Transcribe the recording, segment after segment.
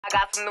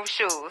got some new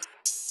shoes.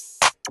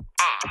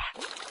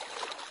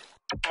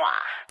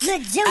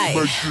 Ay,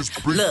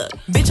 look,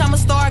 bitch, I'm a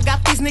star,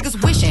 got these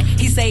niggas wishing.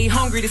 He say he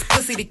hungry, this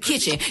pussy the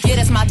kitchen. Yeah,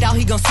 that's my dog,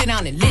 he gon' sit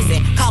down and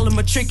listen. Call him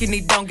a trick and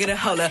he don't get a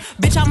holler.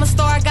 Bitch, I'm a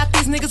star, got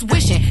these niggas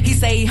wishing. He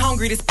say he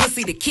hungry, this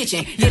pussy the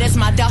kitchen. Yeah, that's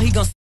my dog, he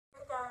gon'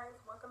 Hey guys,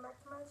 welcome back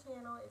to my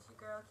channel. It's your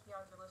girl,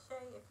 Keandra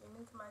Lachey. If you're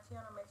new to my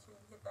channel, make sure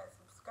you hit that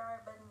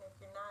subscribe button. If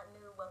you're not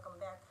new,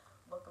 welcome back.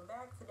 Welcome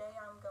back. Today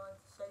I'm going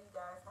to show you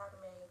guys how to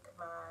make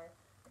my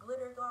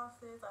glitter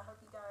glosses. I hope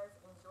you guys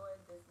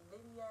enjoyed this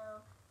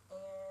video,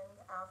 and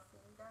I'll see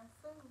you guys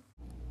soon.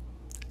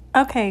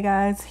 Okay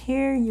guys,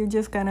 here you're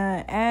just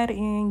gonna add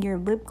in your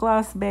lip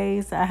gloss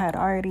base. I had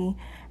already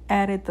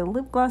added the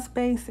lip gloss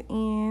base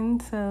in,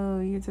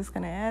 so you're just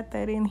gonna add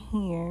that in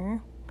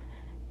here.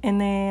 And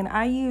then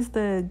I use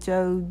the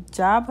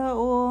jojoba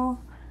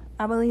oil.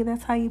 I believe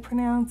that's how you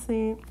pronounce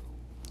it.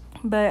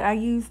 But I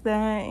use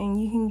that,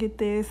 and you can get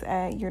this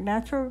at your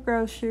natural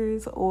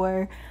grocers,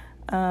 or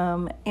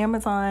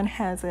Amazon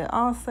has it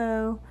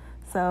also.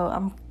 So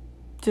I'm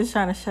just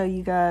trying to show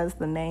you guys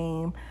the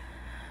name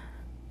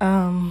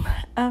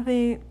of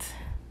it.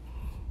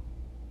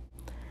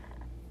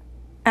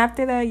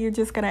 After that, you're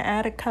just going to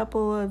add a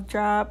couple of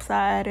drops.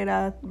 I added,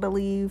 I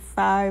believe,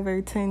 5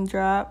 or 10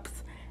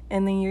 drops.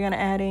 And then you're going to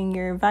add in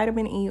your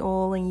vitamin E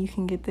oil, and you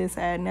can get this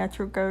at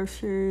natural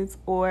grocers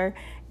or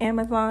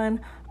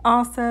Amazon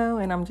also.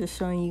 And I'm just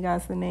showing you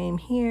guys the name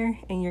here.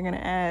 And you're going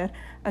to add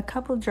a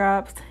couple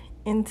drops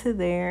into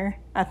there.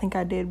 I think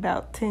I did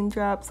about 10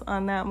 drops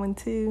on that one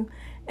too.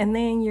 And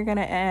then you're going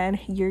to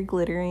add your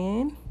glitter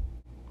in.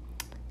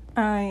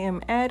 I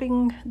am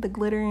adding the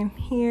glitter in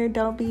here.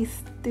 Don't be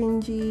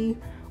stingy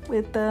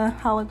with the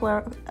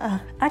holographic.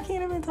 I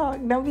can't even talk.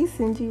 Don't be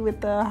stingy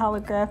with the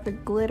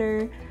holographic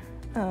glitter.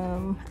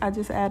 I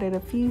just added a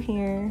few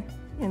here,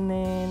 and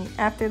then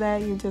after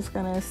that you're just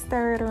gonna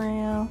stir it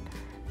around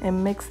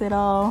and mix it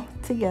all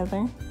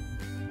together.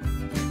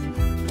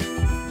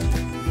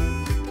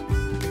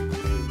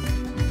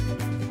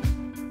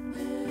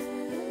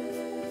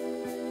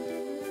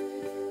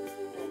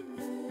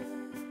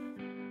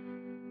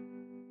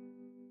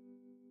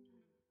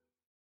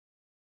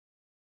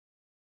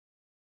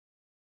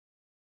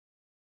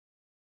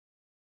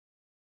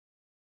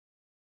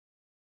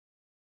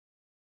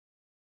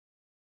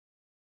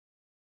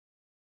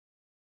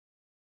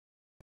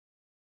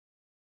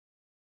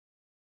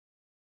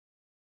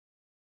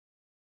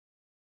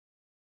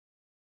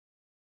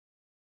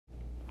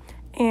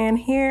 And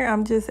here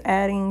I'm just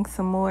adding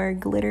some more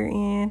glitter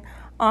in.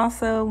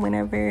 Also,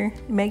 whenever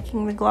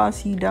making the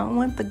gloss, you don't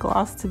want the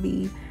gloss to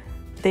be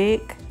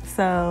thick,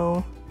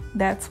 so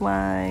that's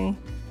why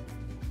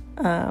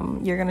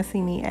you're gonna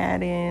see me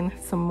add in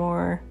some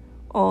more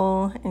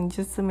oil in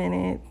just a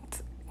minute,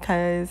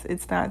 because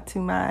it's not to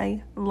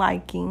my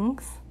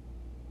likings.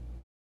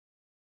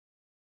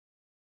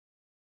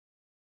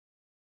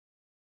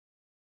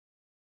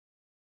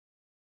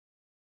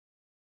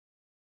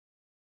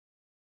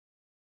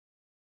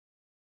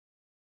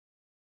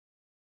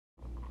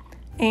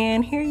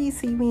 And here you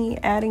see me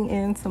adding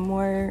in some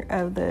more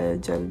of the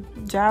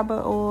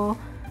jojoba oil.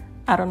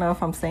 I don't know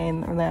if I'm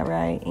saying that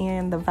right.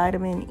 And the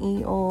vitamin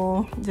E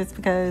oil, just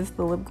because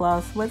the lip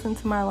gloss wasn't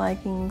to my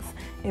likings.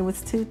 It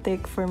was too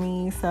thick for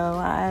me, so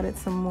I added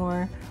some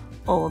more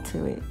oil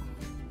to it.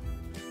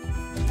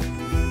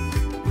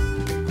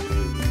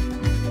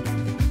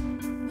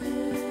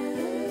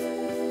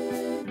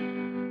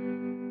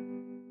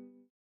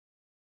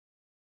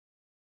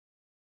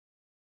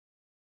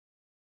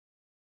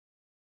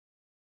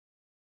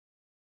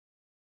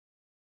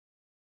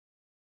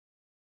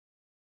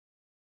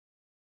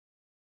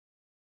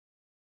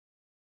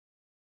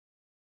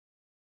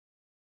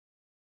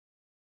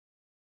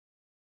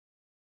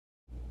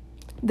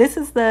 This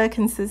is the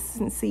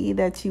consistency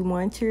that you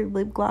want your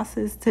lip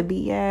glosses to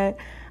be at.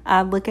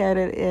 I look at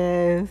it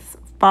as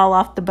fall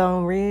off the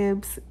bone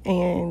ribs,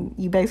 and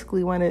you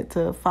basically want it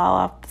to fall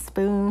off the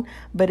spoon,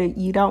 but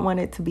you don't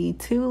want it to be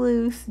too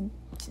loose.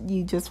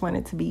 You just want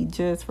it to be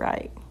just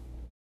right.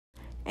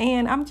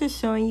 And I'm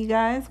just showing you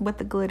guys what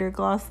the glitter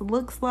gloss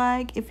looks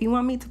like. If you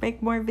want me to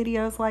make more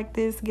videos like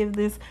this, give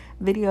this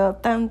video a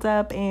thumbs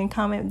up and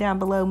comment down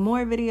below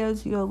more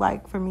videos you'll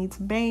like for me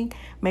to make.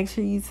 Make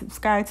sure you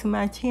subscribe to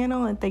my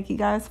channel, and thank you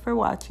guys for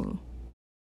watching.